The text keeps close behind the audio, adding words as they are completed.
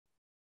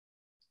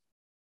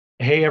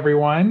Hey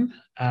everyone,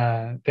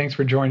 thanks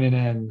for joining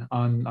in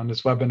on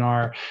this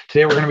webinar.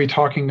 Today we're going to be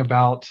talking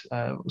about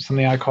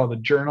something I call the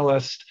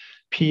journalist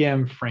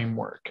PM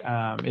framework.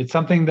 It's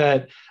something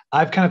that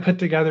I've kind of put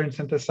together and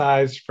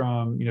synthesized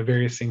from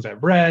various things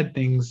I've read,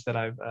 things that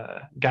I've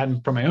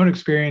gotten from my own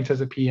experience as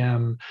a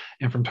PM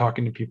and from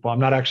talking to people. I'm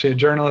not actually a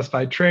journalist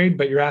by trade,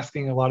 but you're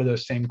asking a lot of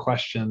those same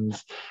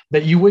questions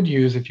that you would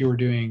use if you were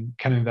doing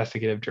kind of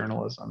investigative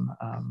journalism.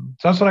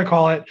 So that's what I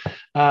call it.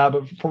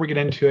 But before we get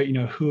into it,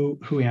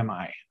 who am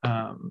I?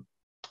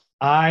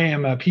 I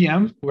am a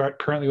PM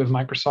currently with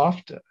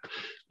Microsoft.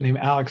 My name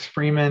is Alex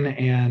Freemon,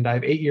 and I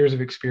have 8 years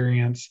of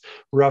experience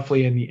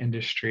roughly in the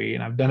industry.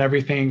 And I've done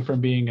everything from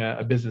being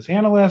a business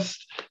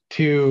analyst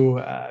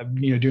to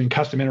doing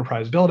custom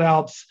enterprise build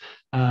outs.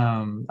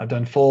 I've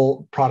done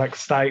full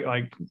product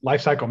like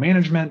lifecycle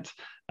management.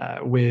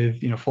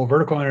 With full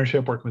vertical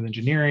ownership, working with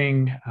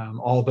engineering,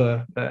 all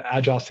the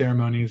agile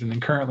ceremonies, and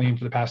then currently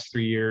for the past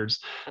 3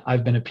 years,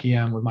 I've been a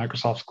PM with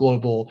Microsoft's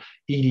Global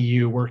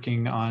EBU,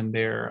 working on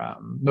their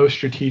most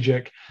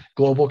strategic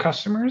global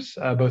customers,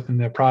 both in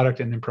the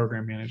product and in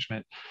program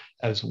management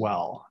as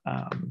well.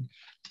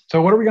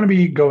 So what are we going to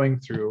be going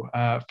through?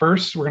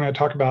 First, we're going to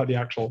talk about the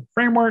actual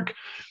framework,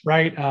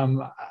 right?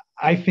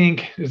 I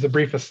think, as a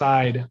brief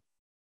aside,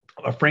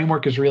 a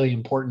framework is really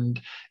important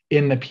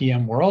in the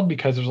PM world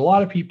because there's a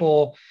lot of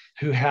people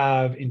who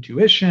have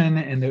intuition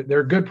and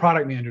they're good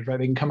product managers, right?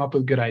 They can come up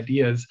with good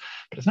ideas,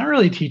 but it's not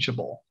really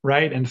teachable,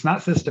 right? And it's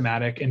not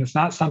systematic, and it's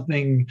not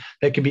something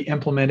that can be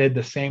implemented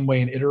the same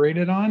way and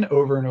iterated on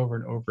over and over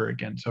and over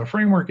again. So a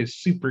framework is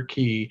super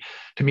key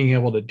to being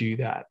able to do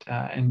that.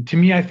 And to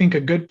me, I think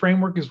a good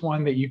framework is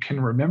one that you can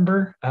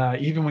remember,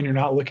 even when you're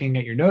not looking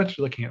at your notes,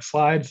 you're looking at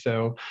slides.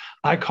 So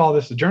I call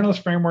this the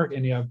journalist framework,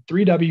 and you have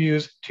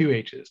 3Ws,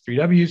 2Hs.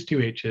 3Ws,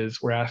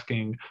 2Hs. We're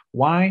asking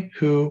why,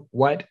 who,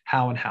 what,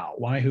 how, and how.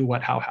 Why, who,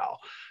 what, how.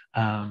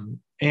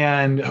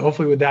 And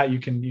hopefully with that, you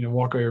can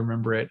walk away,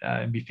 remember it,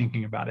 and be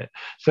thinking about it.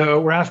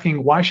 So we're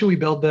asking, why should we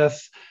build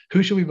this?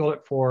 Who should we build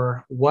it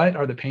for? What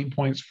are the pain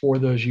points for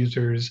those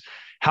users?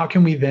 How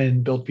can we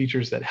then build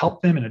features that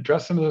help them and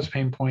address some of those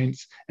pain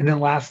points? And then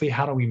lastly,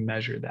 how do we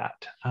measure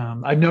that?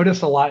 I've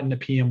noticed a lot in the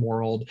PM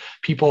world,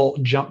 people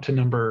jump to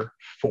number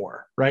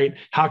 4, right?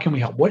 How can we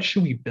help? What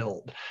should we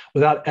build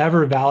without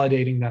ever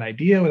validating that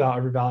idea, without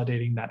ever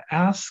validating that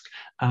ask?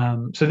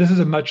 So this is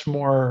a much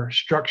more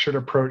structured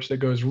approach that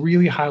goes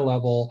really high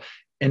level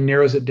and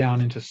narrows it down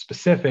into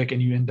specific,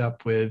 and you end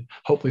up with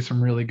hopefully some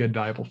really good,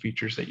 valuable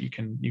features that you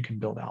can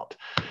build out.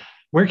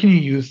 Where can you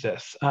use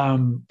this?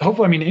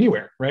 Hopefully,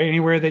 anywhere, right?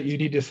 Anywhere that you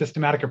need a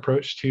systematic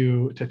approach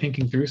to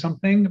thinking through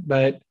something.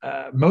 But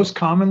most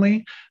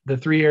commonly, the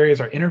 3 areas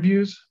are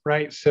interviews,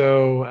 right?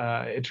 So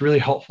it's really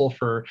helpful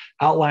for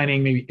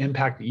outlining maybe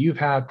impact that you've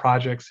had,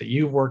 projects that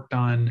you've worked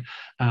on.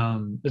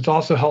 It's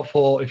also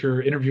helpful if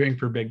you're interviewing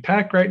for big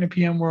tech, right, in a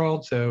PM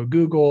world. So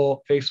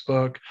Google,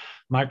 Facebook,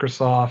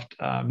 Microsoft,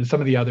 and some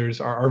of the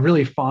others are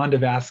really fond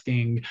of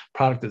asking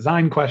product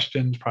design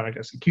questions, product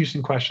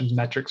execution questions,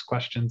 metrics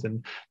questions.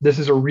 And this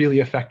is a really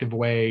effective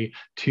way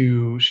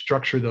to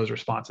structure those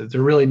responses.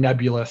 They're really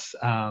nebulous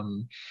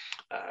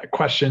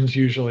questions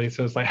usually.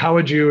 So it's like, how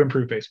would you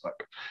improve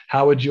Facebook?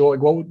 What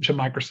should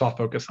Microsoft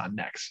focus on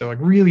next? So like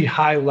really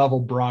high level,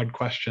 broad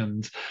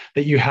questions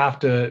that you have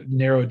to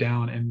narrow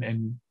down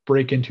and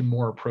break into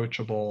more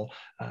approachable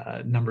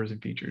numbers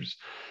and features.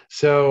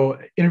 So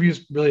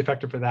interviews really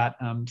effective for that.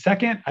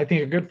 Second, I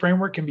think a good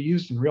framework can be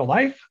used in real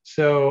life.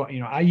 So,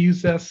 I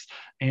use this,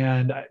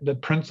 and the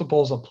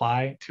principles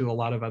apply to a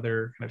lot of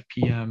other kind of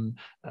PM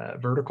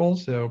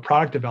verticals. So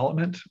product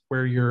development,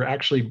 where you're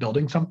actually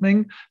building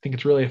something, I think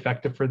it's really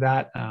effective for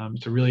that.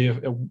 It's a really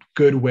a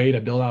good way to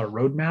build out a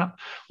roadmap,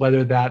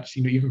 whether that's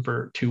even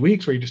for 2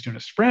 weeks where you're just doing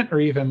a sprint, or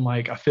even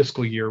like a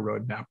fiscal year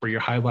roadmap where you're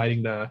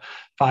highlighting the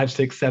 5,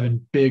 6,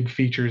 7 big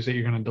features that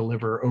you're going to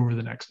deliver over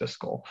the next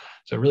fiscal.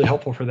 So really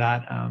helpful for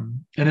that.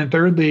 And then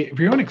thirdly,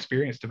 for your own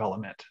experience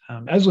development,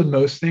 as with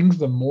most things,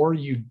 the more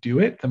you do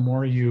it, the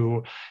more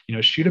you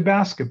shoot a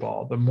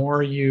basketball, the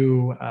more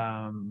you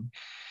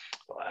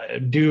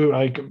do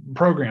like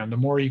program, the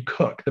more you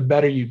cook, the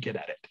better you get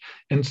at it.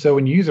 And so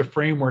when you use a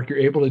framework, you're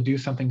able to do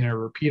something in a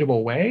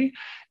repeatable way,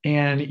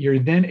 and you're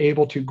then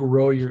able to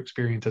grow your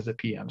experience as a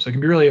PM. So it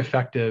can be really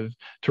effective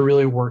to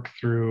really work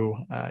through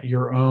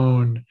your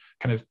own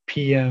kind of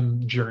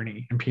PM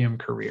journey and PM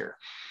career.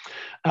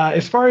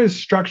 As far as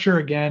structure,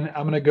 again,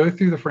 I'm going to go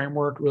through the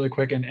framework really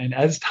quick, and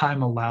as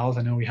time allows,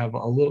 I know we have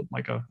a little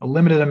like a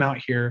limited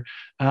amount here.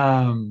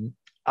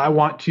 I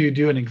want to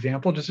do an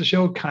example just to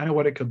show kind of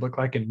what it could look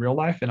like in real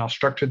life. And I'll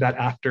structure that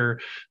after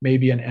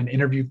maybe an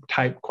interview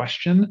type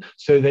question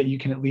so that you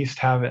can at least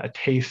have a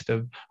taste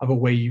of a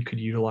way you could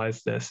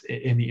utilize this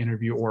in the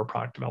interview or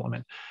product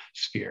development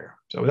sphere.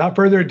 So without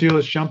further ado,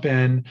 let's jump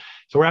in.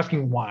 So we're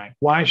asking why.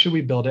 Why should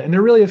we build it? And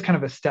there really is kind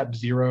of a step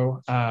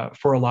zero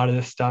for a lot of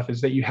this stuff,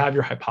 is that you have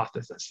your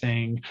hypothesis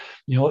saying,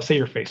 let's say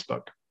you're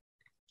Facebook.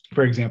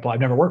 For example, I've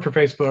never worked for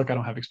Facebook. I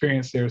don't have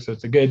experience there. So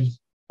it's a good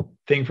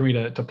thing for me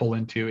to pull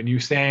into. And you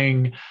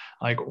saying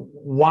like,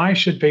 why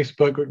should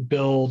Facebook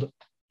build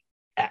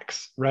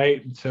X,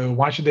 right? So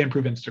why should they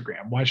improve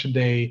Instagram? Why should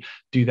they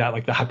do that?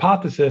 Like the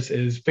hypothesis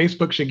is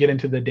Facebook should get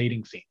into the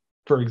dating scene,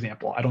 for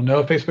example. I don't know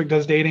if Facebook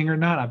does dating or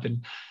not. I've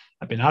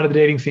been out of the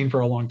dating scene for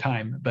a long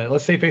time, but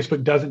let's say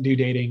Facebook doesn't do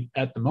dating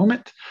at the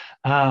moment.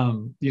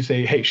 You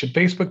say, hey, should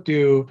Facebook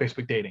do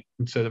Facebook dating?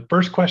 And so the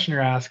first question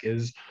you're asked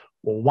is,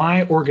 well,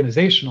 why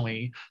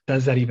organizationally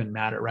does that even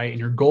matter, right? And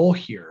your goal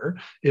here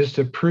is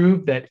to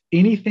prove that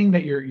anything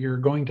that you're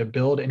going to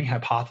build, any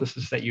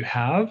hypothesis that you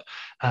have,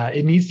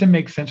 it needs to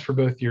make sense for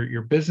both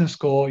your business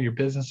goal, your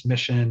business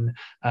mission.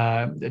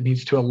 It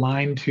needs to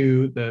align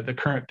to the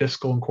current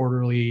fiscal and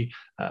quarterly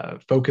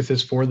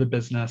focuses for the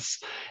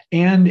business,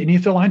 and it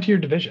needs to align to your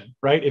division,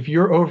 right? If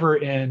you're over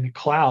in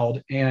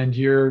cloud and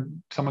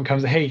someone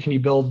comes, hey, can you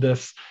build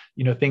this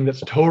thing that's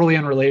totally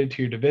unrelated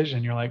to your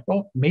division, you're like,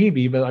 well,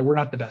 maybe, but like, we're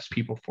not the best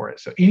people for it.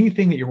 So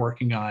anything that you're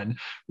working on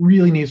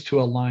really needs to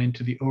align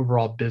to the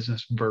overall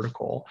business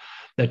vertical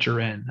that you're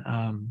in.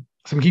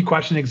 Some key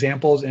question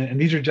examples, and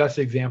these are just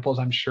examples.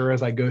 I'm sure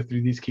as I go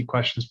through these key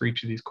questions for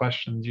each of these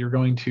questions, you're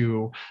going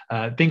to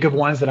think of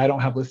ones that I don't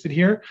have listed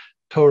here.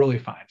 Totally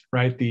fine,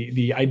 right?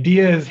 The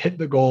idea is hit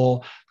the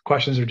goal.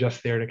 Questions are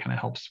just there to kind of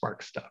help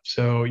spark stuff.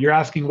 So you're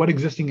asking, what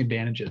existing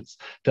advantages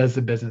does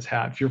the business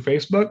have? If you're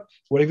Facebook,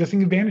 what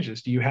existing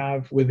advantages do you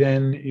have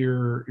within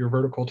your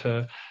vertical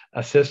to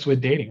assist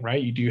with dating,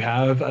 right? Do you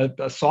have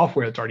a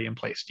software that's already in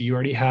place? Do you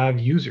already have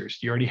users?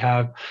 Do you already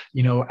have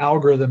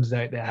algorithms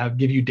that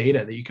give you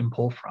data that you can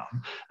pull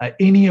from?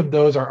 Any of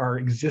those are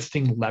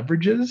existing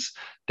leverages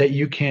that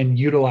you can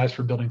utilize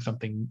for building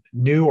something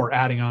new or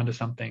adding on to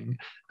something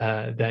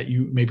that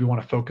you maybe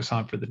want to focus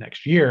on for the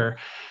next year.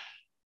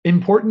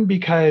 Important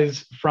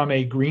because from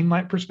a green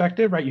light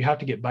perspective, right, you have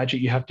to get budget,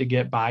 you have to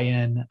get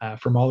buy-in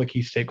from all the key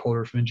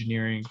stakeholders, from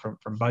engineering,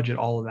 from budget,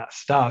 all of that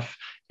stuff.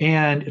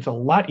 And it's a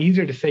lot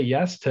easier to say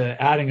yes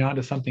to adding on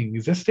to something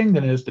existing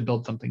than it is to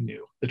build something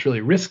new. It's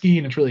really risky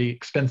and it's really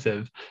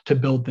expensive to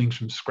build things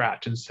from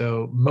scratch. And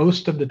so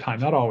most of the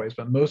time, not always,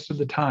 but most of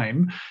the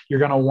time, you're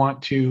going to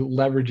want to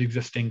leverage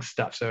existing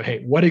stuff. So,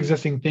 hey, what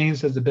existing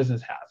things does the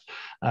business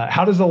have?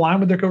 How does it align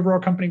with their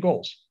overall company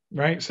goals?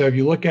 Right. So if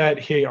you look at,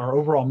 hey, our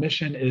overall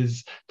mission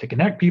is to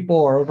connect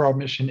people. Our overall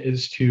mission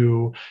is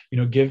to,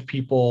 give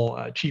people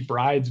cheap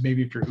rides.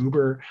 Maybe if you're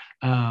Uber,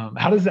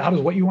 how does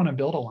what you want to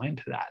build align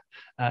to that?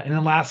 And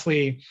then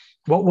lastly,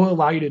 what will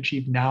allow you to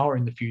achieve now or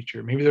in the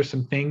future? Maybe there's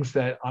some things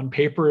that on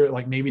paper,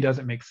 like maybe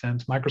doesn't make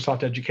sense.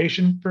 Microsoft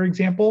Education, for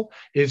example,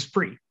 is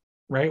free.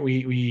 Right?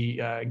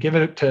 We give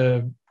it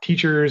to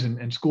teachers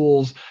and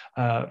schools,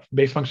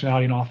 base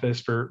functionality in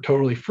Office for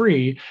totally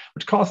free,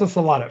 which costs us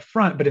a lot up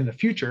front, but in the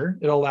future,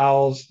 it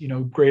allows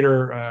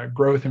greater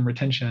growth and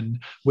retention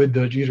with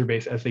the user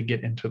base as they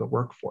get into the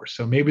workforce.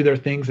 So maybe there are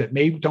things that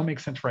maybe don't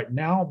make sense right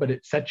now, but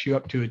it sets you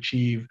up to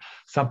achieve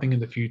something in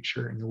the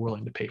future, and you're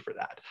willing to pay for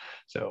that.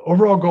 So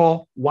overall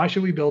goal, why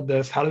should we build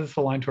this? How does this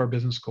align to our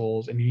business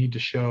goals? And you need to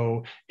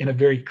show in a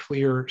very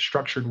clear,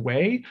 structured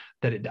way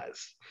that it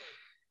does.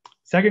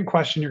 Second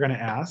question you're going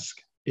to ask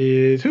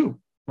is who,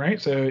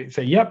 right? So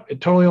say, yep,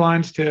 it totally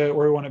aligns to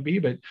where we want to be,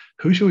 but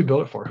who should we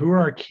build it for? Who are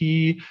our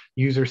key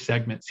user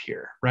segments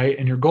here, right?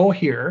 And your goal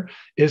here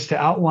is to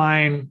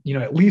outline,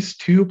 at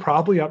least 2,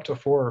 probably up to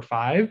 4 or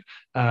 5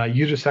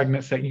 user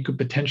segments that you could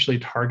potentially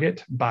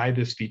target by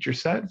this feature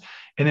set.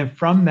 And then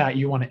from that,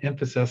 you want to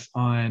emphasize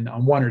on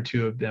 1 or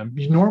 2 of them.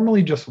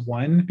 Normally just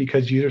 1,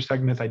 because user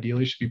segments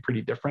ideally should be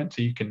pretty different.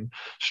 So you can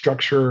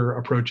structure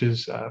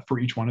approaches for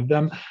each one of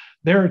them.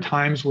 There are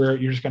times where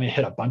you're just going to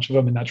hit a bunch of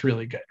them, and that's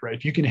really good, right?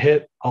 If you can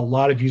hit a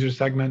lot of user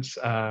segments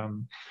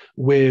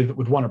with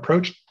one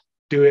approach,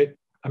 do it,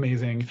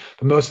 amazing.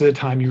 But most of the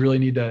time, you really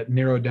need to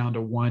narrow it down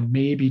to 1,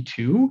 maybe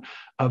 2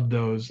 of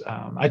those.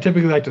 I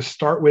typically like to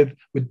start with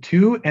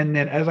 2, and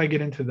then as I get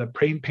into the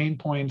pain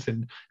points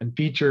and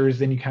features,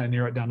 then you kind of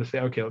narrow it down to say,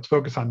 okay, let's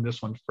focus on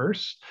this one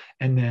first,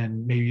 and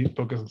then maybe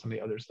focus on some of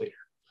the others later.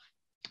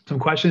 Some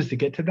questions to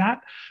get to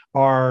that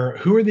are,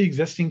 who are the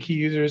existing key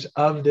users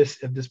of this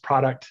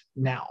product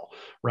now,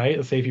 right?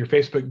 Let's say if you're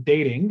Facebook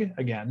dating,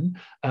 again,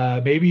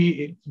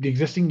 maybe the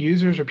existing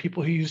users are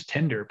people who use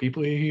Tinder,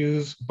 people who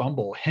use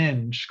Bumble,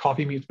 Hinge,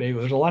 Coffee Meets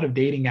Bagel. There's a lot of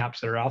dating apps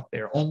that are out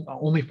there.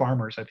 Only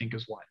Farmers, I think,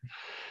 is one.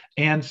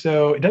 And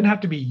so it doesn't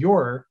have to be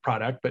your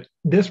product, but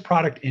this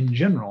product in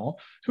general,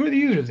 who are the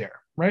users there,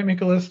 right?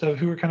 Make a list of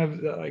who are kind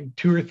of like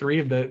 2 or 3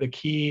 of the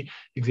key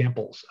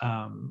examples.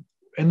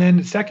 And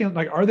then second,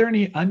 like, are there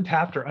any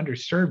untapped or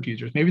underserved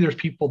users? Maybe there's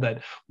people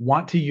that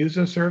want to use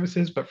those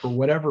services, but for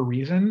whatever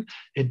reason,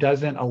 it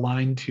doesn't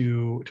align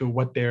to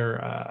what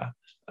they're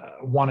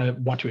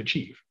want to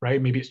achieve,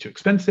 right? Maybe it's too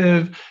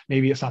expensive.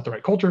 Maybe it's not the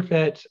right culture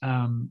fit.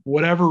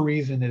 Whatever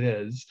reason it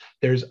is,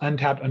 there's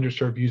untapped,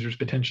 underserved users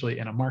potentially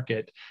in a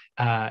market,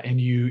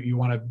 and you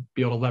want to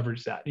be able to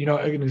leverage that.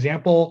 An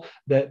example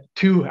that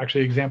 2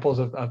 actually examples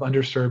of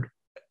underserved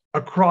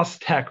across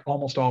tech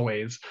almost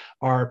always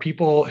are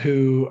people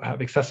who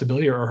have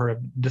accessibility or who have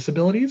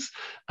disabilities.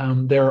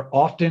 They're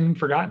often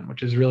forgotten,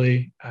 which is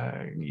really,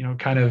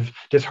 kind of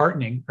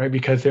disheartening, right?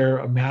 Because they're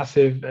a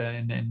massive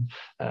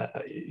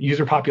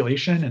user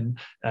population,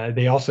 and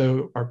they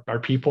also are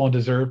people and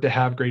deserve to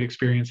have great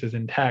experiences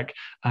in tech.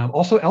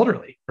 Also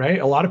elderly, right?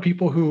 A lot of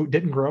people who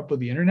didn't grow up with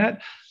the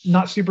internet,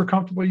 not super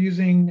comfortable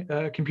using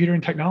computer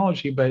and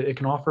technology, but it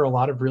can offer a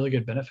lot of really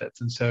good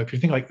benefits. And so if you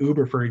think like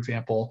Uber, for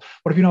example,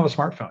 what if you don't have a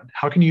smartphone?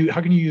 How can you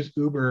use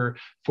Uber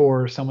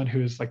for someone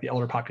who's like the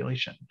elder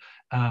population?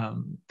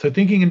 So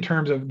thinking in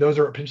terms of those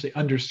are potentially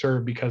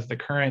underserved because the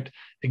current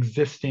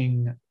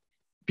existing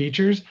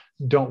features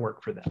don't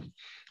work for them.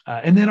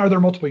 And then are there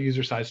multiple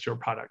user sides to a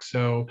product?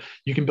 So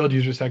you can build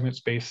user segments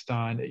based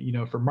on,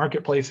 for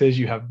marketplaces,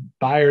 you have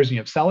buyers and you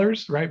have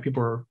sellers, right?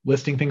 People are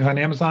listing things on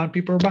Amazon,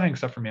 people are buying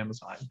stuff from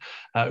Amazon.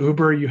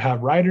 Uber, you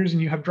have riders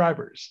and you have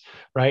drivers,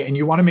 right? And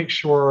you want to make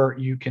sure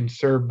you can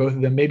serve both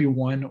of them. Maybe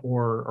one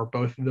or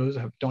both of those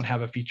don't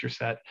have a feature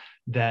set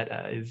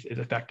that is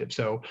effective.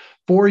 So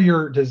for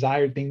your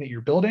desired thing that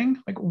you're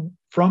building, like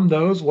from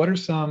those, what are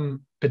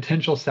some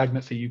potential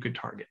segments that you could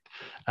target?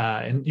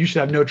 And you should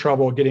have no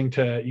trouble getting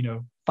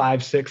to,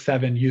 5, 6,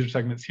 7 user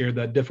segments here.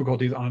 The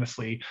difficulty is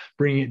honestly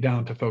bringing it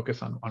down to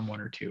focus on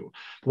one or two.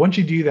 But once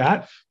you do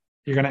that,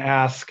 you're going to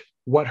ask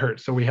what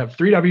hurts. So we have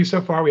 3 W's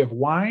so far. We have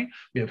why,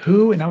 we have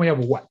who, and now we have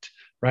what,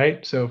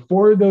 right? So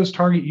for those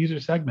target user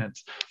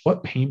segments,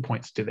 what pain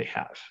points do they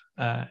have?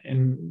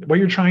 And what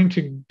you're trying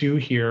to do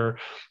here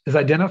is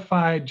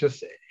identify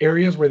just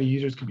areas where the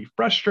users can be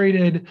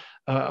frustrated,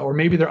 or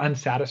maybe they're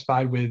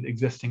unsatisfied with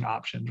existing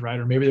options, right?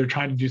 Or maybe they're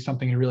trying to do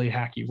something in a really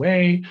hacky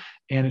way,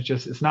 and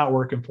it's not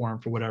working for them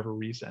for whatever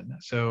reason.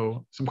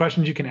 So some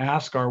questions you can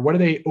ask are, what are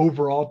they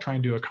overall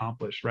trying to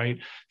accomplish, right?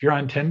 If you're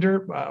on Tinder,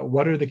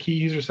 what are the key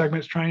user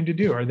segments trying to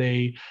do? Are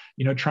they,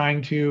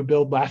 trying to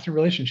build lasting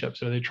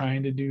relationships? Are they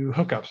trying to do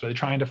hookups? Are they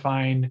trying to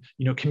find,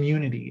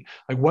 community?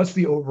 Like, what's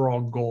the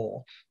overall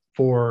goal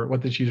for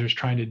what this user is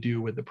trying to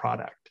do with the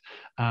product?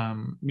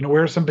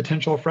 Where are some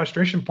potential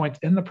frustration points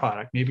in the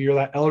product? Maybe you're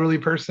that elderly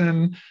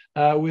person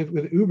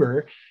with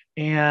Uber,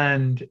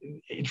 and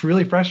it's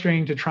really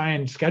frustrating to try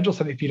and schedule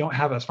something if you don't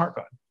have a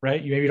smartphone,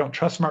 right? You maybe don't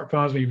trust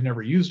smartphones, but you've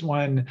never used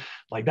one.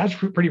 Like, that's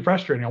pretty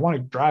frustrating. I want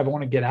to drive, I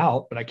want to get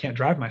out, but I can't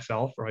drive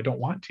myself, or I don't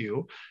want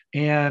to.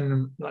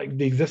 And like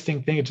the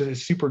existing thing,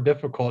 it's super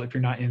difficult if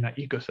you're not in that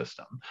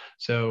ecosystem.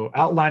 So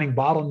outlining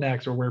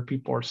bottlenecks or where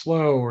people are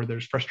slow or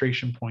there's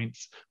frustration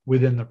points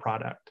within the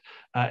product.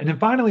 And then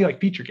finally,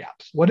 like feature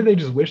gaps. What do they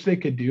just wish they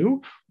could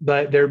do,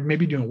 but they're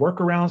maybe doing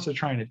workarounds to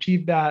try and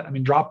achieve that? I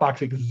mean,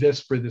 Dropbox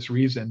exists for this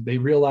reason. They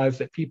realized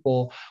that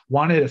people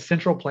wanted a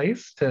central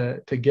place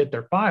to get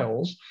their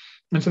files.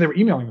 And so they were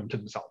emailing them to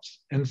themselves.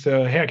 And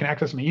so, hey, I can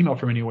access my email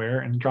from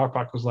anywhere. And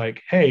Dropbox was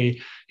like, hey,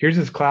 here's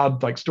this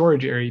cloud like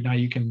storage area. Now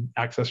you can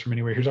access from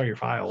anywhere. Here's all your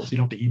files. You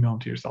don't have to email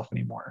them to yourself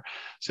anymore.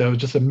 So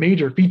just a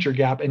major feature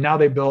gap. And now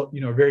they built,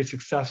 a very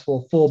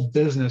successful full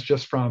business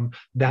just from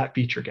that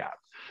feature gap.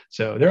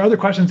 So there are other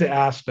questions to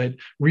ask, but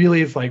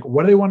really it's like,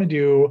 what do they want to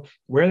do?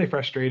 Where are they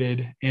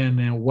frustrated? And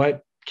then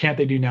what can't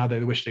they do now that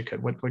they wish they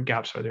could? What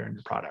gaps are there in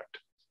your product?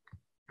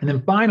 And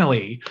then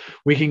finally,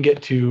 we can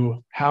get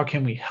to how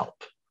can we help?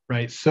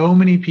 Right? So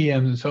many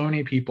PMs and so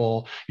many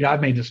people, I've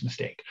made this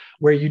mistake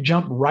where you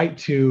jump right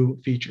to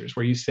features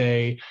where you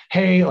say,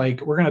 hey,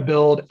 like we're going to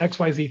build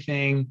XYZ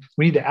thing.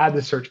 We need to add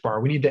the search bar.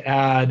 We need to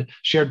add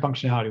shared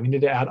functionality. We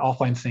need to add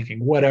offline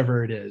syncing,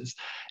 whatever it is.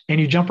 And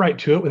you jump right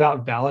to it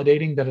without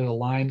validating that it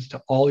aligns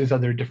to all these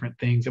other different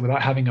things and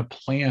without having a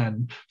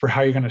plan for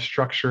how you're going to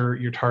structure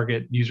your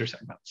target user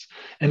segments.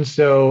 And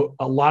so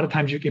a lot of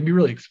times it can be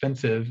really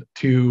expensive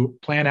to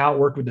plan out,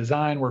 work with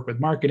design, work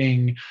with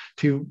marketing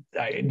to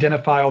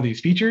identify all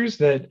these features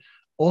that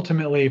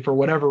ultimately, for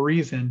whatever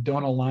reason,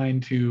 don't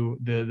align to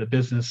the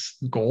business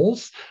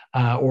goals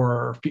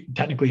or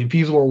technically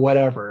infeasible or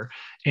whatever.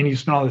 And you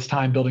spend all this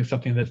time building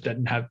something that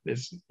didn't have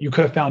this, you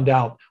could have found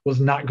out was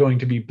not going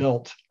to be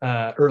built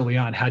early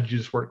on had you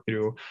just worked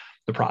through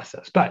the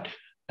process. But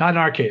not in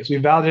our case. We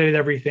validated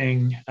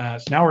everything.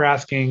 So now we're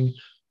asking,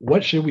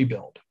 what should we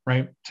build,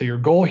 right? So your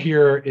goal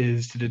here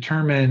is to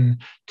determine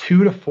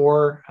 2 to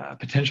 4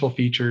 potential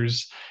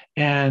features,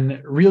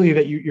 and really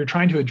that you're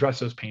trying to address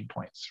those pain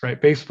points,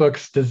 right?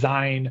 Facebook's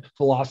design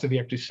philosophy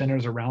actually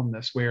centers around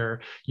this,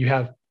 where you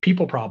have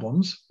people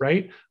problems,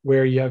 right?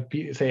 Where you have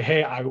say,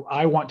 hey,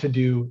 I want to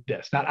do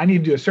this. Not I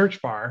need to do a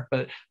search bar,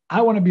 but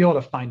I want to be able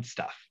to find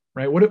stuff,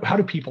 right? How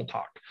do people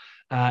talk?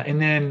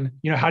 And then,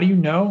 how do you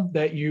know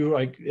that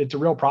it's a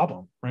real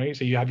problem, right?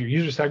 So you have your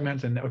user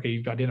segments and okay,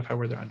 you've identified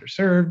where they're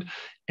underserved.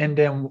 And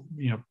then,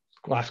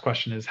 last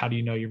question is, how do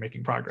you know you're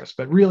making progress?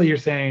 But really you're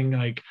saying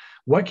like,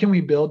 what can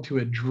we build to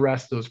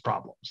address those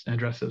problems and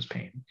address those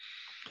pain?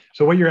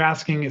 So what you're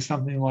asking is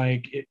something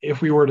like,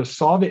 if we were to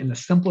solve it in the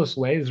simplest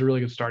way, is a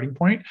really good starting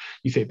point.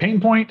 You say pain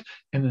point,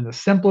 and then the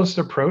simplest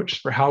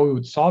approach for how we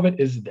would solve it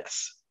is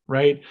this,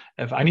 right?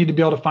 If I need to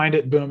be able to find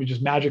it, boom, you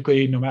just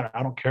magically, no matter,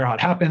 I don't care how it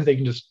happens, they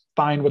can just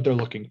find what they're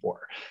looking for.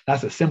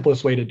 That's the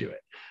simplest way to do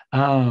it.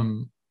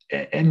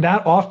 and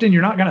that often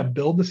you're not going to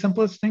build the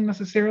simplest thing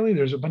necessarily.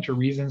 There's a bunch of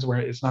reasons where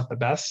it's not the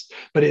best,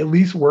 but it at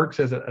least works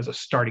as a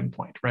starting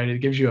point, right? It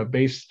gives you a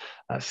base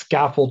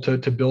scaffold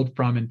to build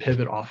from and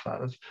pivot off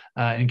of,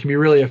 and can be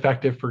really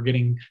effective for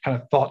getting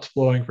kind of thoughts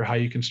flowing for how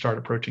you can start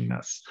approaching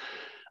this.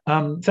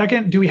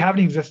 Second, do we have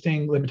any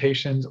existing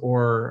limitations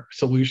or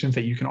solutions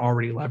that you can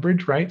already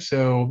leverage, right?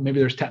 So maybe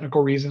there's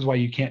technical reasons why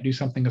you can't do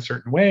something a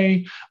certain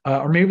way,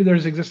 or maybe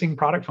there's existing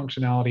product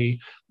functionality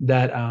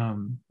that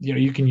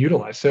you can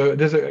utilize. So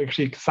there's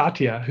actually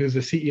Satya, who's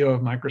the CEO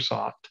of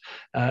Microsoft,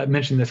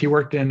 mentioned this. He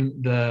worked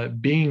in the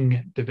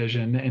Bing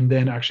division and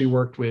then actually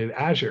worked with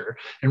Azure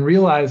and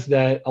realized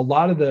that a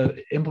lot of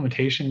the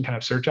implementation kind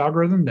of search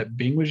algorithm that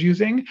Bing was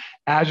using,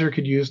 Azure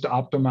could use to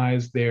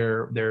optimize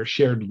their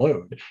shared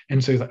load.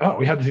 And so he's like, oh,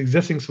 we have this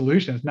existing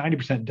solution. It's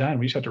 90% done.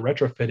 We just have to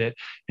retrofit it.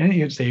 And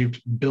it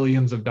saved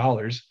billions of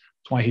dollars.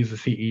 That's why he's the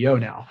CEO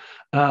now.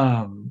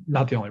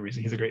 Not the only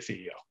reason. He's a great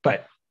CEO.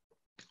 But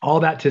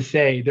all that to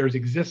say, there's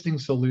existing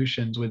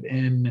solutions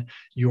within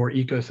your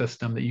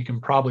ecosystem that you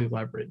can probably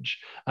leverage.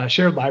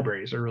 Shared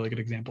libraries are a really good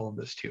example of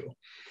this too.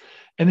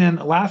 And then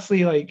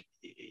lastly, like,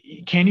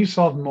 can you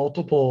solve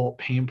multiple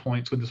pain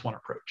points with this one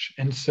approach?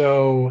 And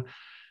so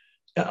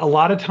a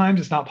lot of times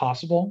it's not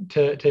possible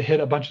to hit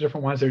a bunch of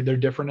different ones. They're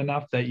different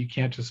enough that you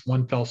can't just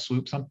one fell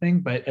swoop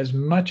something. But as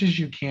much as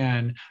you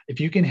can,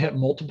 if you can hit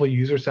multiple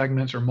user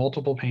segments or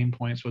multiple pain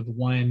points with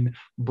one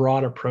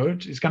broad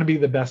approach, it's going to be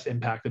the best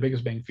impact, the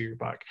biggest bang for your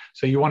buck.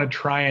 So you want to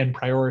try and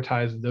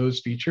prioritize those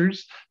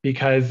features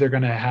because they're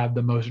going to have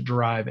the most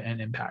drive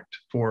and impact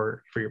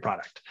for your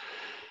product.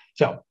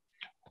 So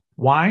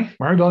why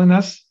are we building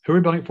this? Who are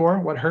we building it for?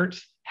 What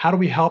hurts? How do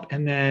we help?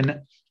 And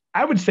then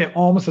I would say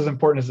almost as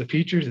important as the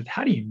features is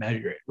how do you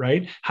measure it,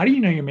 right? How do you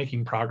know you're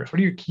making progress? What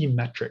are your key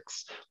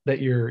metrics that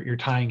you're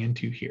tying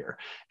into here?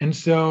 And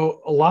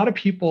so a lot of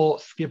people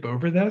skip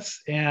over this,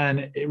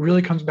 and it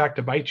really comes back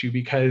to bite you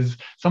because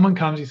someone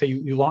comes, you say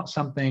you launch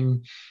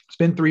something, it's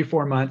been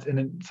 3-4 months, and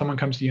then someone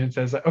comes to you and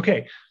says,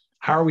 okay,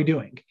 how are we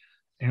doing?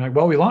 And you're like,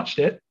 well, we launched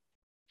it.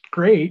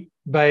 Great.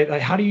 But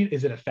like,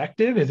 is it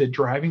effective? Is it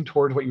driving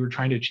towards what you were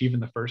trying to achieve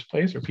in the first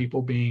place? Are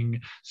people being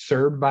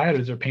served by it?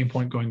 Is there pain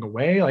point going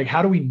away? Like,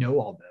 how do we know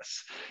all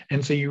this?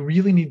 And so you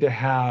really need to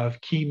have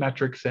key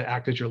metrics that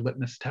act as your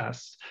litmus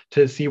tests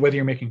to see whether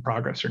you're making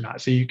progress or not.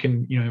 So you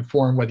can,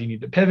 inform whether you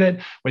need to pivot,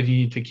 whether you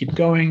need to keep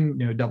going,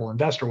 double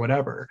invest or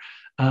whatever.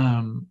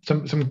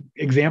 Some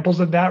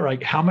examples of that,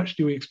 like how much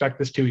do we expect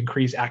this to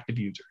increase active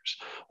users?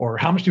 Or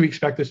how much do we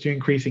expect this to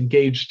increase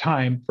engaged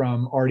time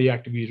from already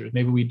active users?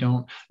 Maybe we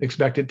don't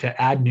expect it to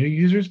add new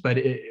users, but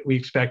we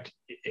expect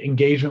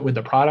engagement with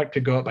the product to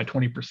go up by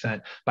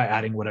 20% by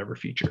adding whatever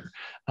feature.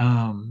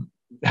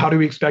 How do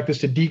we expect this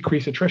to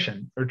decrease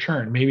attrition or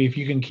churn? Maybe if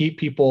you can keep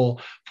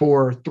people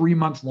for 3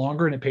 months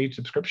longer in a paid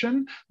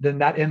subscription, then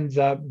that ends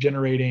up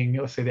generating,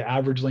 let's say the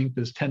average length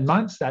is 10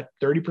 months, that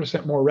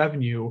 30% more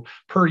revenue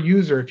per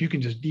user if you can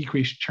just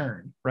decrease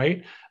churn,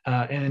 right?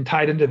 And then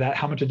tied into that,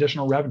 how much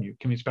additional revenue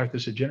can we expect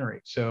this to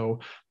generate? So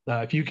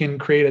if you can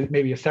create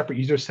maybe a separate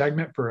user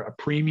segment for a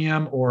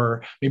premium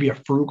or maybe a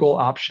frugal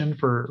option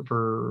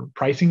for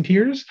pricing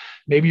tiers,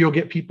 maybe you'll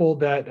get people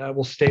that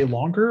will stay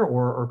longer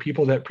or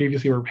people that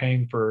previously were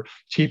paying for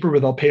cheaper,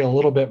 but they'll pay a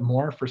little bit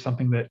more for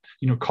something that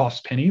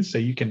costs pennies. So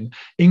you can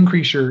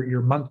increase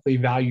your monthly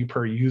value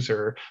per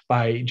user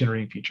by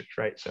generating features,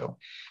 right? So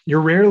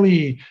you're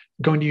rarely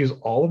going to use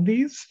all of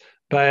these,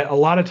 but a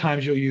lot of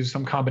times you'll use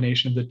some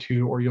combination of the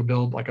two, or you'll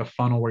build like a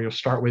funnel where you'll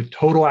start with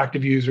total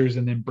active users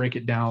and then break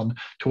it down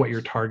to what your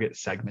target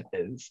segment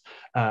is.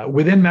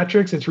 Within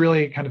metrics, it's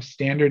really kind of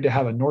standard to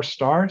have a North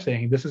Star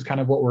saying this is kind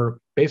of what we're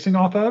basing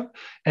off of,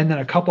 and then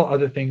a couple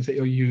other things that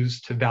you'll use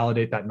to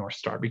validate that North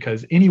Star,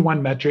 because any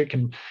one metric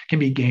can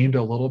be gamed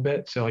a little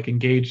bit. So like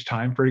engaged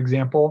time, for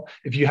example,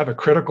 if you have a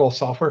critical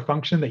software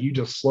function that you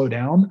just slow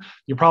down,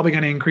 you're probably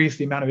going to increase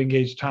the amount of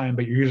engaged time,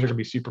 but your users are going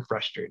to be super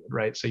frustrated,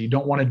 right? So you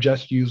don't want to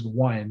just use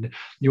one.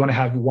 You want to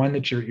have one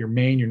that's your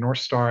main, your North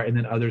Star, and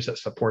then others that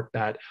support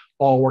that,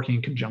 all working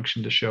in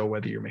conjunction to show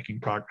whether you're making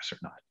progress or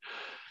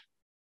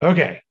not.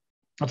 Okay,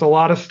 that's a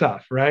lot of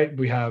stuff, right?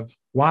 We have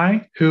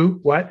why, who,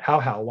 what,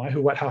 how. Why,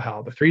 who, what,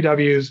 how. The 3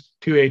 W's,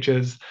 2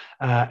 H's.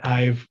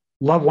 I've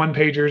loved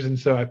one-pagers, and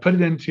so I put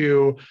it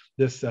into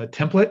this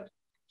template.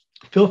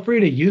 Feel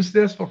free to use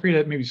this. Feel free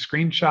to maybe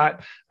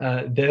screenshot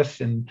this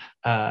and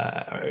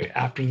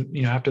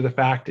after the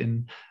fact,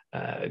 and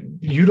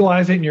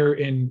utilize it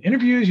in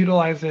interviews,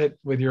 utilize it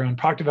with your own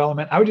product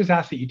development. I would just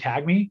ask that you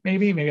tag me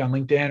maybe on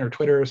LinkedIn or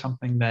Twitter or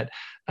something that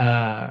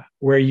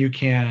where you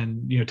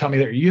can tell me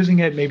that you're using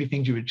it, maybe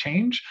things you would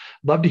change.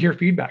 Love to hear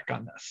feedback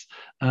on this.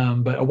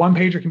 But a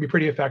one-pager can be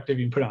pretty effective.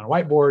 You can put it on a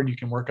whiteboard, you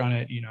can work on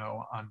it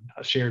on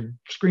a shared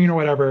screen or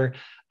whatever.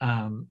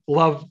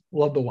 Love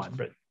the one.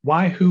 But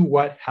why, who,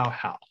 what,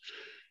 how.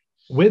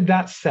 With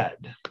that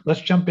said,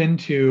 let's jump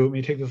into, let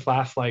me take this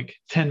last like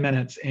 10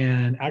 minutes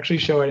and actually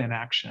show it in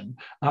action.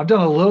 I've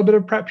done a little bit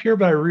of prep here,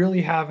 but I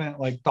really haven't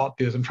like thought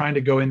through this. I'm trying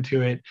to go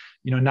into it,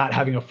 not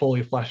having a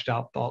fully fleshed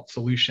out thought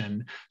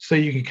solution, so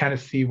you can kind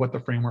of see what the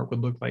framework would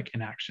look like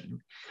in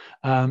action.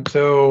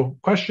 So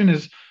question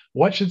is,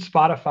 what should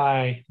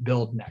Spotify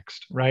build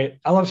next, right?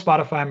 I love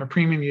Spotify. I'm a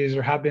premium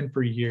user, have been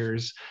for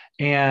years.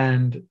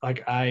 And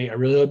like, I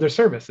really love their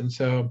service. And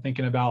so I'm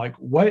thinking about like,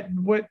 what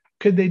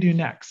could they do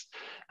next?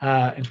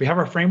 And so we have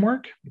our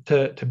framework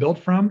to build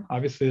from.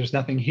 Obviously, there's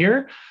nothing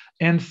here.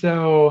 And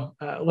so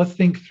let's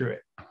think through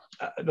it.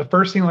 The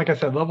first thing, like I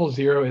said, level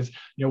 0 is,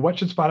 what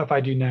should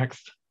Spotify do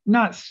next?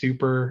 Not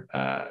super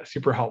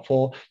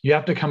helpful. You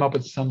have to come up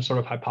with some sort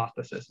of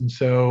hypothesis. And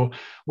so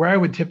where I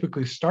would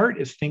typically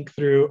start is think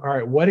through, all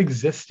right, what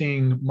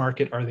existing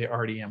market are they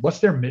already in? What's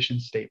their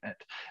mission statement?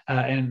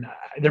 And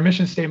their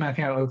mission statement, I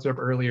think I looked it up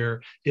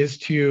earlier, is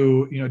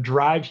to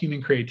drive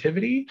human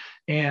creativity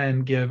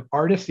and give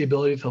artists the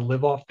ability to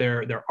live off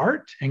their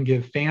art and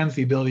give fans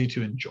the ability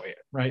to enjoy it,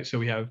 right? So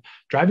we have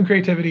driving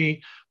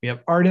creativity, we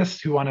have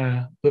artists who want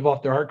to live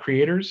off their art,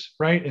 creators,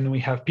 right? And then we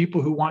have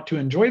people who want to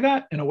enjoy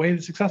that in a way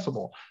that's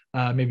accessible,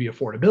 maybe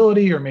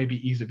affordability or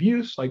maybe ease of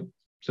use. So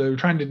we're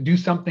trying to do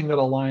something that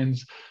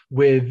aligns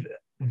with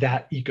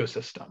that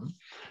ecosystem.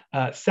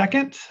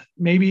 Second,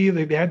 maybe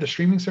they had the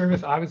streaming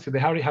service. Obviously,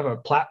 they already have a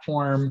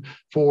platform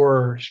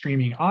for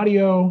streaming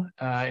audio,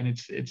 and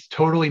it's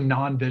totally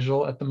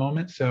non-visual at the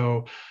moment.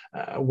 So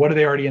what are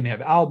they already in? They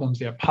have albums,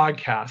 they have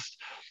podcasts.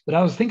 But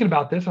I was thinking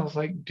about this. I was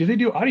like, do they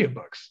do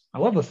audiobooks? I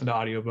love listening to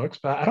audiobooks,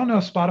 but I don't know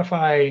if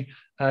Spotify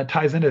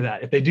ties into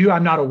that. If they do,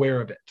 I'm not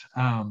aware of it.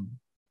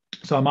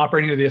 So I'm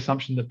operating under the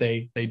assumption that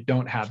they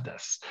don't have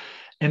this.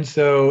 And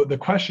so the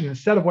question,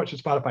 instead of what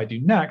should Spotify do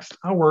next,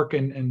 I'll work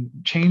and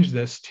change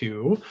this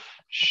to,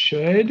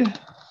 should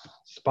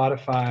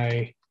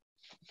Spotify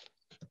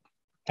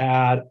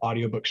add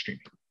audiobook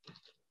streaming?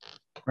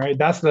 Right?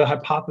 That's the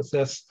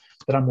hypothesis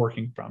that I'm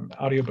working from.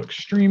 Audiobook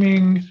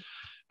streaming.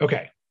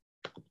 Okay.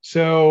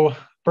 So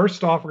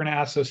first off, we're going to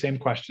ask those same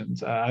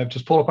questions. I've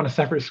just pulled up on a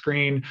separate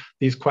screen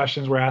these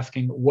questions. We're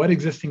asking, what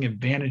existing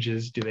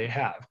advantages do they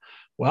have?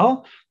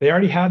 Well, they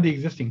already have the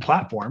existing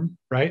platform,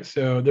 right?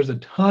 So there's a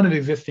ton of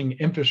existing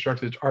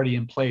infrastructure that's already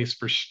in place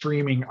for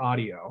streaming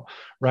audio,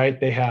 right?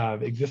 They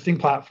have existing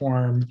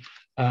platform,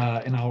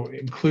 and I'll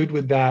include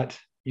with that,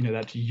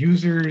 that's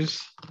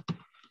users,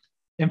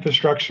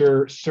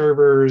 infrastructure,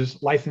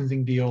 servers,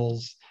 licensing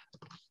deals,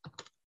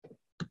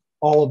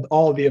 all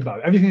of the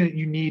above, everything that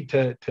you need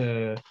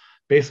to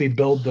basically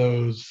build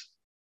those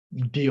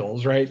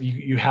deals, right?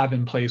 You have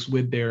in place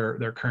with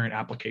their current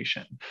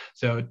application.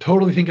 So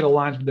totally think it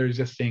aligns with their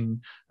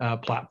existing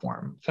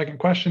platform. Second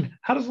question,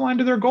 how does it align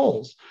to their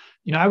goals?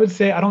 I would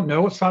say, I don't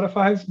know what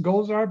Spotify's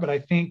goals are, but I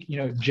think,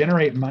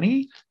 generate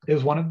money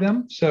is one of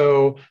them.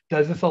 So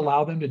does this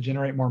allow them to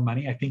generate more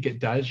money? I think it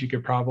does. You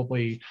could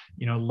probably,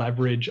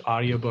 leverage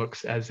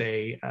audiobooks as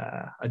a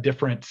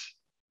different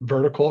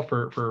vertical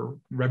for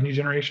revenue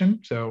generation.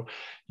 So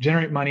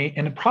generate money,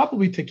 and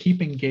probably to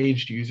keep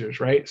engaged users,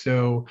 right?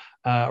 So,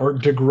 or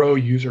to grow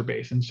user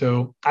base. And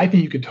so I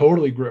think you could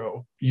totally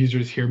grow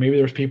users here. Maybe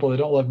there's people that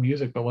don't love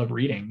music, but love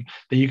reading,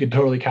 that you could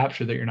totally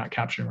capture that you're not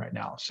capturing right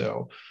now.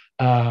 So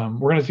we're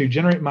going to do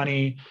generate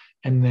money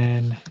and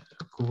then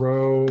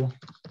grow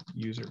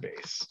user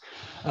base.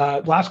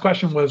 Last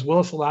question was,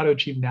 will this allow to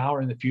achieve now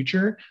or in the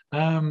future?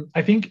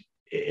 I think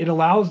it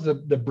allows the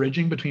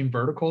bridging between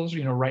verticals.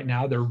 Right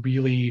now they're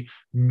really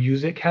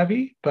music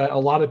heavy, but a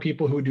lot of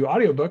people who do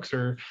audiobooks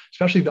are,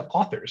 especially the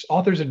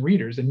authors and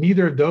readers, and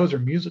neither of those are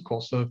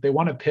musical. So if they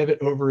want to pivot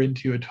over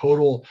into a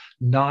total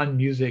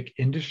non-music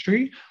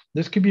industry,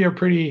 this could be a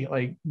pretty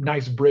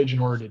nice bridge in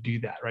order to do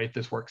that, right?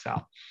 This works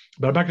out,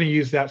 but I'm not going to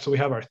use that. So we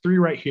have our 3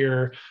 right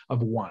here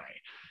of why.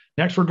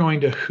 Next, we're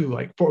going to who,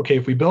 okay,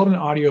 if we build an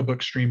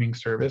audiobook streaming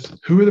service,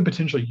 who are the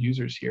potential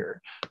users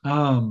here?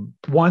 One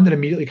that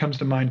immediately comes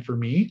to mind for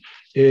me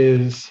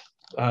is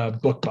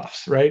book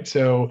buffs, right?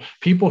 So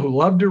people who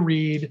love to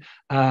read,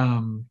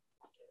 and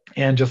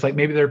just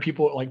maybe there are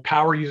people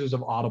power users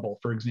of Audible,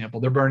 for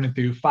example. They're burning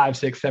through 5,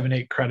 6, 7,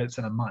 8 credits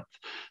in a month.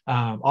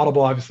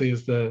 Audible obviously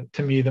is to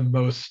me the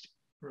most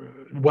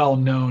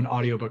well-known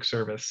audiobook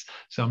service.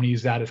 So I'm going to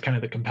use that as kind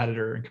of the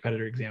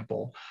competitor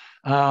example.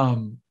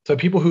 So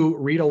people who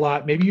read a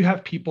lot, maybe you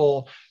have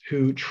people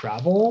who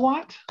travel a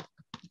lot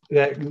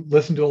that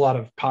listen to a lot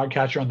of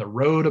podcasts. You're on the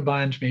road a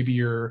bunch. Maybe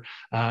you're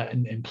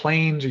in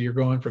planes, or you're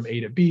going from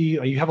A to B.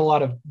 You have a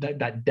lot of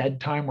that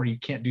dead time where you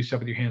can't do stuff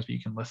with your hands, but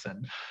you can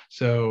listen.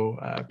 So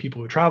people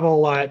who travel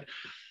a lot.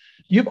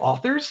 You have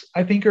authors,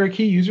 I think, are a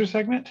key user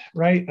segment,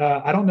 right?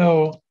 I don't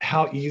know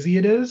how easy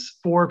it is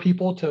for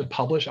people to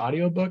publish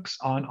audiobooks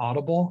on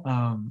Audible.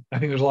 I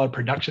think there's a lot of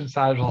production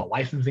side, there's a lot of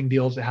licensing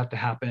deals that have to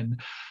happen.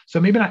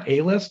 So maybe not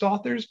A-list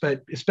authors,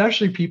 but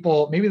especially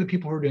people, maybe the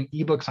people who are doing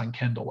ebooks on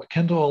Kindle, what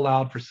Kindle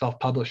allowed for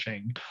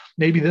self-publishing,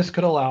 maybe this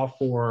could allow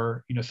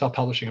for,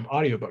 self-publishing of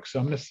audiobooks. So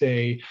I'm going to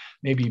say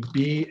maybe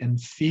B and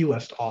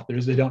C-list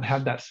authors. They don't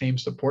have that same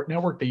support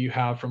network that you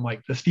have from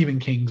like the Stephen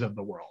Kings of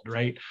the world,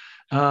 right?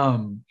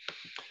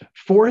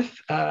 Fourth,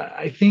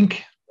 I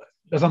think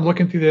as I'm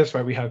looking through this,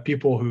 right, we have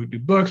people who do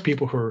books,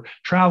 people who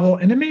travel,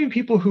 and then maybe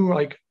people who,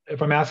 like,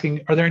 if I'm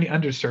asking, are there any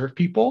underserved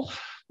people?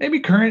 Maybe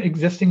current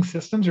existing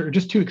systems are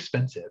just too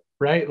expensive,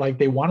 right? Like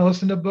they want to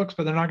listen to books,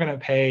 but they're not going to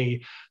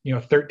pay,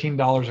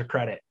 $13 a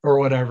credit or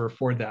whatever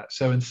for that.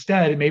 So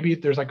instead, maybe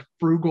there's like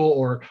frugal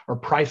or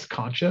price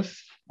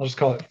conscious. I'll just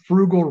call it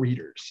frugal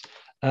readers.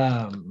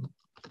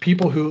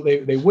 People who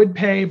they would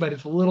pay, but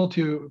it's a little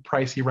too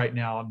pricey right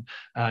now.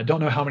 Don't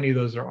know how many of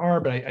those there are,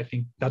 but I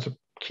think that's a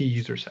key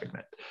user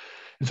segment.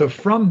 And so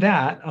from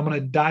that, I'm going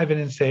to dive in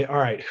and say, all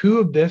right, who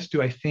of this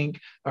do I think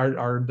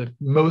are the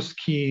most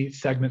key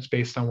segments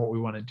based on what we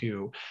want to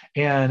do?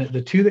 And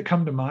the two that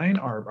come to mind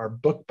are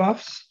book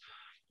buffs,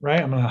 right?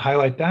 I'm going to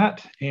highlight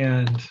that,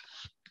 and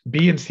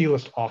B and C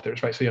list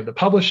authors, right? So you have the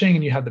publishing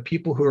and you have the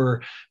people who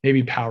are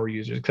maybe power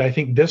users, because I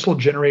think this will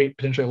generate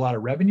potentially a lot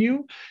of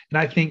revenue. And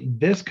I think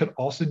this could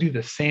also do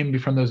the same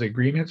from those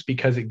agreements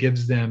because it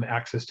gives them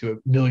access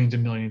to millions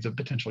and millions of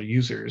potential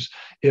users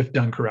if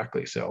done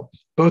correctly. So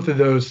both of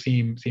those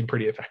seem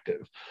pretty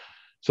effective.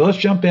 So let's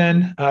jump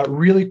in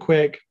really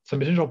quick. Some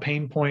potential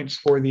pain points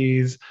for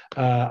these.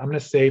 I'm going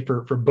to say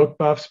for book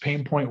buffs,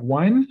 pain point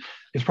one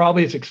is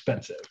probably it's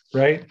expensive,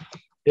 right?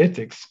 It's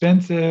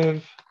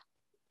expensive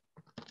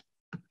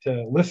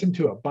to listen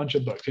to a bunch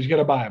of books because you got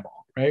to buy them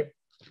all, right?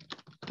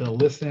 To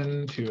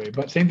listen to a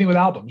bunch. Same thing with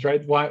albums,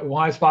 right? Why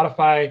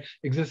Spotify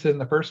existed in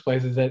the first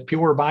place is that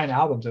people were buying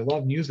albums. They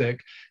love music,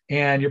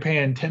 and you're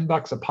paying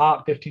 $10 a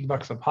pop,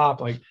 $15 a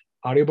pop. Like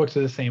audiobooks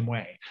are the same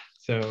way.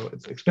 So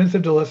it's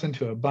expensive to listen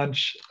to a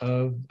bunch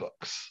of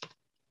books,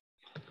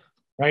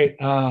 right?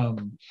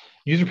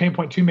 User pain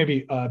point two,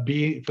 maybe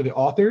B for the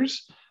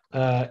authors.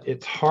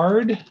 It's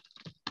hard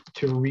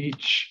to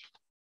reach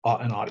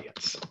an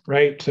audience,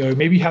 right? So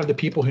maybe you have the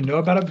people who know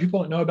about it,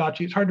 people that know about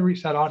you. It's hard to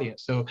reach that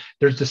audience. So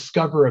there's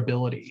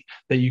discoverability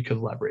that you could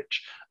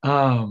leverage.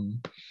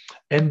 And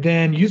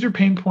then user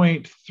pain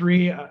point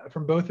three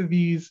from both of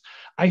these,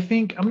 I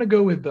think I'm going to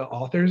go with the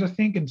authors, I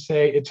think, and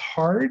say it's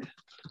hard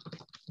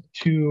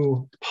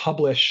to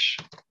publish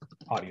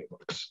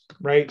audiobooks,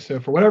 right? So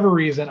for whatever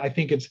reason, I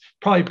think it's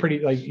probably pretty,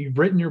 like you've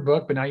written your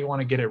book, but now you want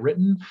to get it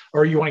written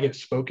or you want to get it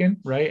spoken,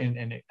 right?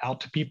 And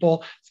out to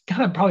people. It's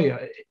kind of probably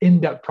an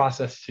in-depth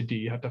process to do.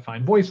 You have to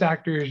find voice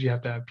actors, you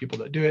have to have people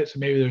that do it. So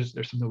maybe there's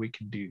something we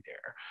can do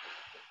there.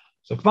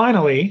 So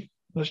finally,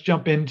 let's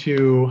jump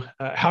into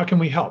how can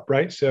we help,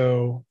 right?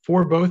 So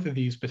for both of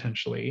these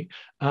potentially,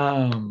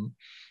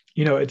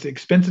 it's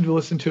expensive to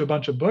listen to a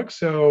bunch of books.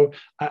 So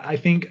I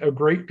think a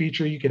great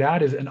feature you could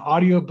add is an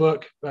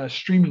audiobook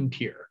streaming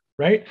tier,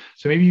 right?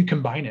 So maybe you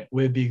combine it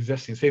with the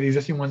existing, say the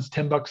existing one's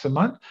 $10 a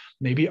month,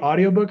 maybe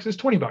audiobooks is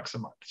 $20 a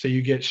month. So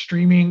you get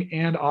streaming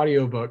and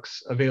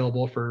audiobooks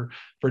available for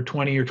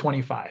 20 or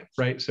 25,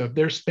 right? So if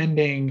they're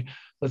spending,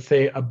 let's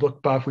say a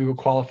book buff, we would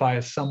qualify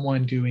as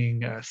someone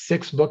doing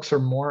 6 books or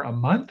more a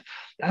month.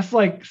 That's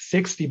like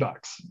 $60,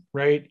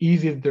 right?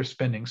 Easy that they're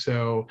spending.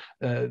 So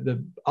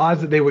the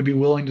odds that they would be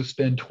willing to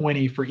spend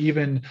 20 for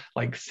even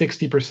like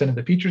 60% of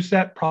the feature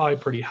set, probably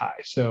pretty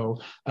high. So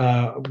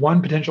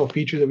one potential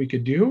feature that we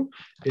could do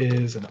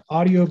is an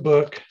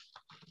audiobook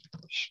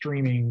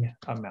streaming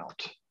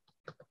amount.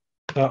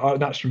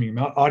 Not streaming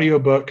amount,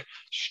 audiobook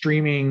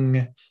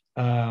streaming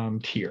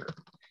tier.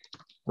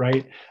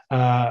 Right.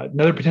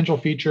 Another potential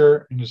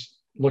feature, and just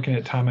looking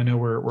at time, I know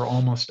we're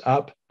almost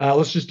up.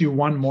 Let's just do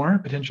one more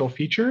potential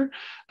feature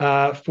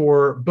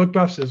for book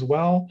buffs as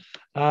well.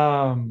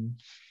 Something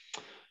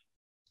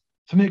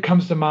that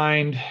comes to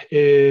mind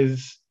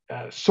is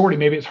sorting.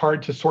 Maybe it's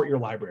hard to sort your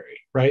library,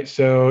 right?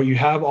 So you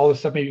have all the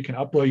stuff maybe you can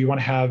upload. You want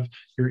to have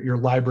your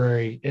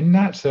library in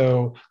that.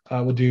 So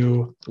we'll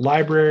do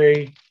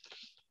library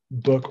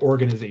book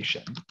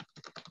organization,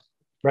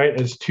 right,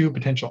 as two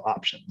potential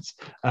options.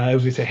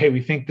 As we say, hey,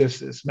 we think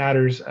this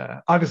matters.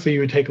 Obviously, it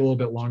would take a little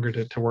bit longer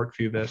to work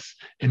through this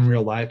in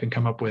real life and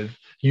come up with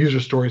user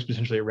stories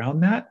potentially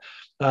around that.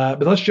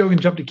 But let's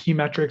jump to key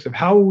metrics of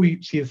how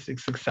we see this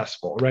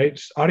successful, right?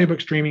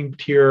 Audiobook streaming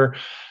tier.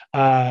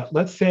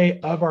 Let's say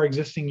of our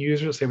existing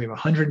users, let's say we have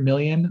 100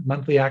 million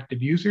monthly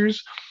active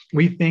users.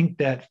 We think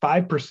that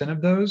 5%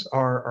 of those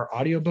are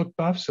audiobook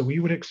buffs. So we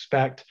would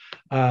expect,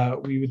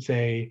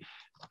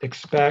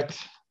 expect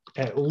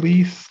at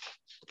least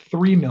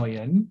 3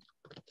 million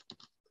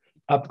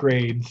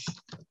upgrades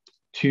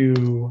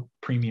to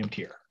premium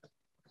tier,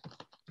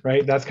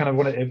 right? That's kind of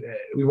what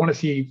we want to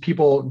see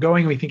people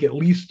going. We think at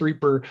least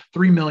 3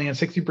 million,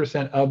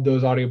 60% of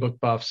those audiobook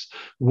buffs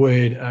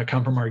would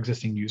come from our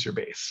existing user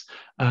base.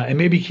 And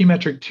maybe key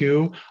metric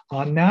 2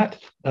 on that,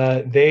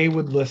 they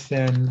would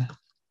listen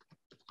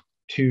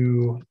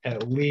to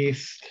at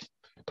least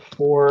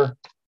 4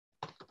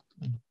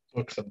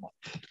 books a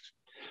month.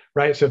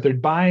 Right. So if they're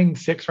buying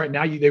 6 right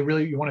now,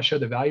 you want to show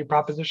the value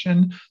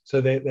proposition. So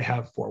they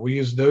have 4. We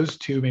use those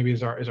 2 maybe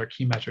as our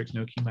key metrics,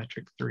 no key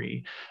metric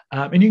 3.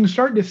 And you can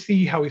start to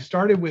see how we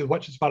started with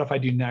what should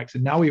Spotify do next.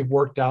 And now we've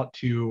worked out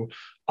to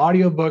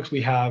audiobooks.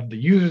 We have the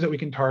users that we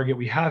can target.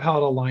 We have how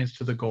it aligns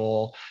to the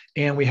goal.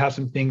 And we have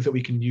some things that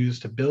we can use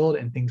to build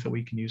and things that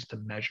we can use to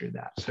measure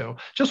that. So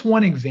just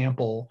one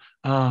example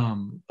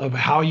of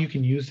how you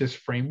can use this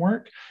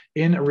framework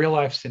in a real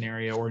life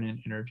scenario or in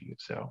an interview.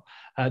 So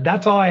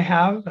that's all I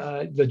have.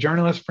 The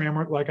journalist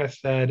framework, like I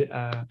said,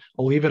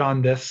 I'll leave it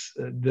on this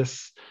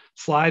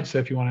slide. So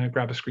if you want to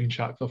grab a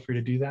screenshot, feel free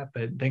to do that.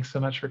 But thanks so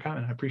much for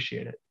coming. I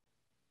appreciate it.